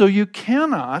 So you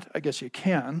cannot, I guess you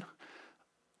can,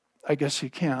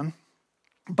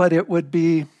 but it would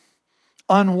be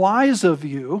unwise of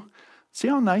you, see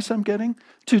how nice I'm getting,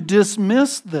 to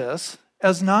dismiss this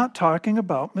as not talking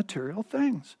about material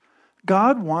things.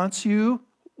 God wants you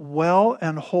well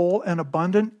and whole and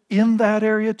abundant in that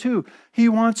area too. He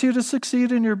wants you to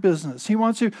succeed in your business. He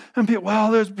wants you, and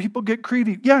there's people get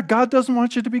greedy. Yeah, God doesn't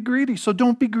want you to be greedy, so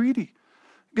don't be greedy.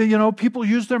 People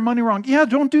use their money wrong. Yeah,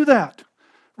 don't do that.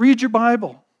 Read your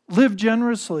Bible. Live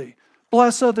generously.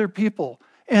 Bless other people.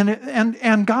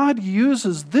 And God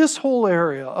uses this whole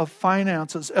area of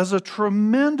finances as a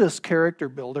tremendous character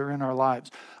builder in our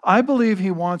lives. I believe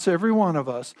He wants every one of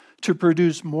us to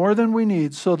produce more than we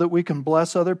need so that we can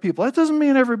bless other people. That doesn't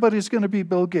mean everybody's going to be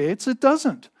Bill Gates. It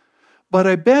doesn't. But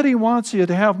I bet He wants you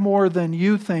to have more than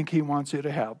you think He wants you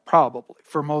to have, probably,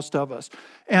 for most of us.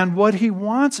 And what He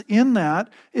wants in that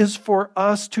is for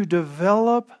us to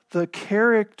develop the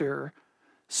character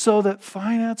so that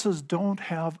finances don't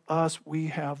have us, we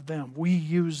have them. We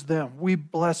use them. We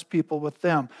bless people with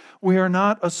them. We are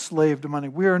not a slave to money.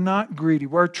 We are not greedy.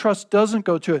 Where our trust doesn't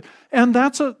go to it. And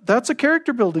that's a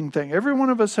character building thing. Every one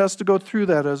of us has to go through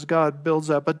that as God builds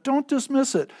that. But don't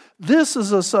dismiss it. This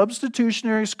is a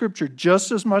substitutionary scripture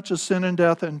just as much as sin and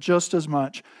death and just as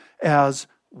much as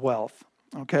wealth.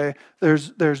 Okay?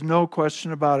 There's no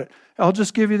question about it. I'll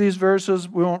just give you these verses.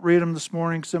 We won't read them this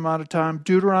morning because I'm out of time.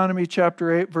 Deuteronomy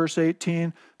chapter 8, verse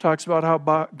 18 talks about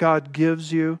how God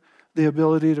gives you the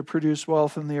ability to produce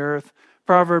wealth in the earth.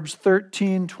 Proverbs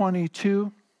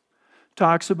 13:22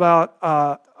 talks about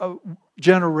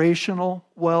generational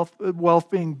wealth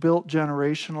being built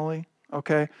generationally.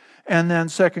 Okay? And then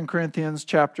 2 Corinthians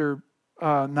chapter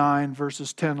 9,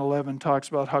 verses 10, 11 talks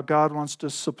about how God wants to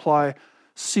supply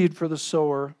seed for the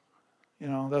sower,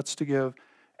 that's to give,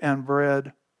 and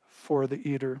bread for the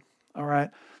eater. All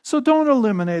right? So don't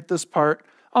eliminate this part.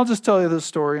 I'll just tell you this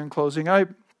story in closing.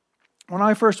 When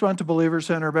I first went to Believer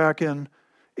Center back in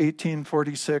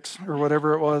 1846 or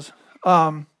whatever it was,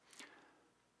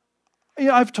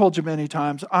 I've told you many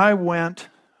times,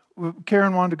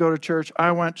 Karen wanted to go to church.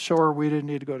 I went, sure, we didn't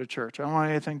need to go to church. I don't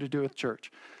want anything to do with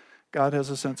church. God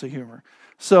has a sense of humor.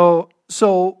 So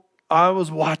I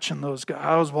was watching those guys.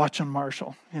 I was watching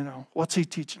Marshall. What's he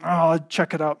teaching? Oh, I'd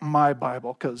check it out in my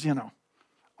Bible because,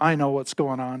 I know what's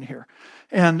going on here.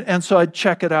 And so I'd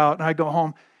check it out and I'd go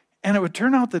home. And it would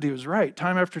turn out that he was right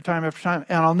time after time after time.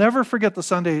 And I'll never forget the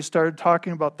Sunday he started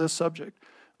talking about this subject,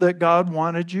 that God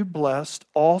wanted you blessed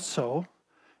also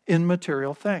in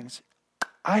material things.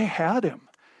 I had him.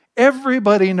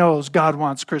 Everybody knows God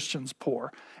wants Christians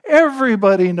poor.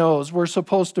 Everybody knows we're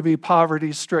supposed to be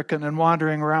poverty-stricken and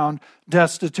wandering around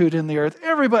destitute in the earth.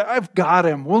 Everybody, I've got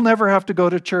him. We'll never have to go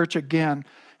to church again.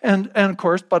 And of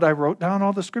course, but I wrote down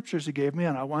all the scriptures he gave me,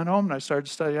 and I went home and I started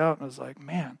to study out, and I was like,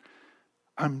 man,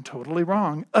 I'm totally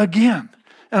wrong again.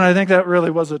 And I think that really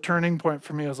was a turning point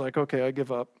for me. I was like, okay, I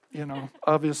give up.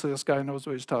 Obviously this guy knows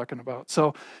what he's talking about.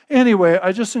 So anyway,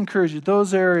 I just encourage you,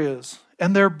 those areas,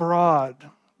 and they're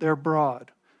broad. They're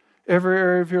broad. Every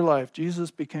area of your life,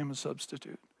 Jesus became a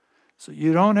substitute. So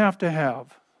you don't have to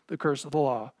have the curse of the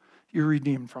law. You're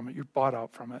redeemed from it. You're bought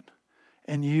out from it.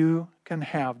 And you can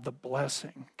have the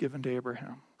blessing given to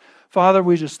Abraham. Father,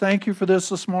 we just thank you for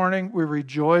this morning. We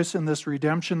rejoice in this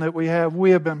redemption that we have. We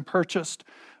have been purchased.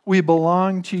 We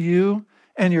belong to you.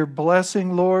 And your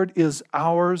blessing, Lord, is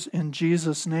ours in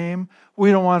Jesus' name.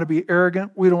 We don't want to be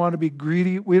arrogant. We don't want to be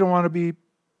greedy. We don't want to be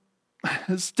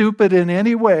stupid in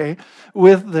any way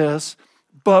with this,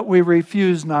 but we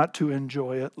refuse not to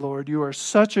enjoy it, Lord. You are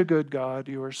such a good God.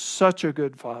 You are such a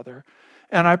good Father.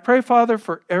 And I pray, Father,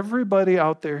 for everybody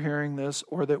out there hearing this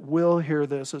or that will hear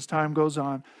this as time goes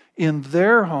on, in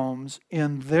their homes,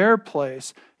 in their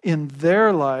place, in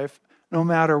their life, no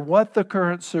matter what the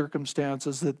current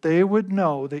circumstances, that they would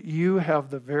know that you have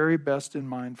the very best in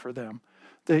mind for them,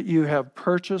 that you have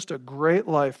purchased a great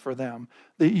life for them,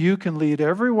 that you can lead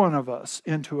every one of us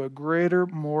into a greater,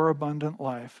 more abundant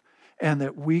life, and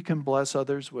that we can bless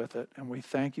others with it. And we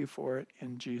thank you for it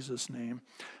in Jesus' name.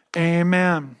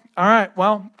 Amen. All right,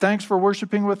 well, thanks for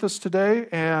worshiping with us today,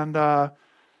 and I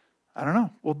don't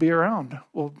know, we'll be around.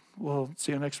 We'll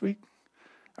see you next week.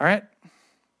 All right.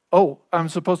 Oh, I'm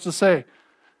supposed to say,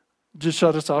 just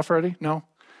shut us off already? No?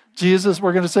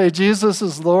 We're going to say Jesus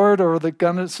is Lord over the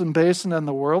Gunnison Basin and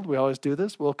the world. We always do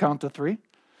this. We'll count to 3.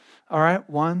 All right,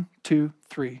 1, 2,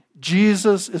 3.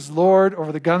 Jesus is Lord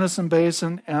over the Gunnison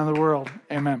Basin and the world.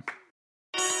 Amen.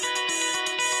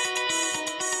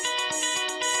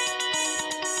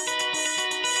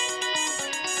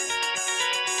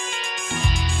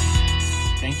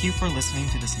 Thank you for listening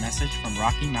to this message from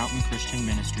Rocky Mountain Christian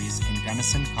Ministries in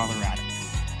Gunnison, Colorado.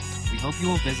 We hope you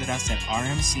will visit us at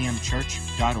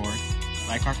rmcmchurch.org,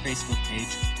 like our Facebook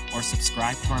page, or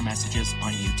subscribe to our messages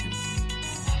on YouTube.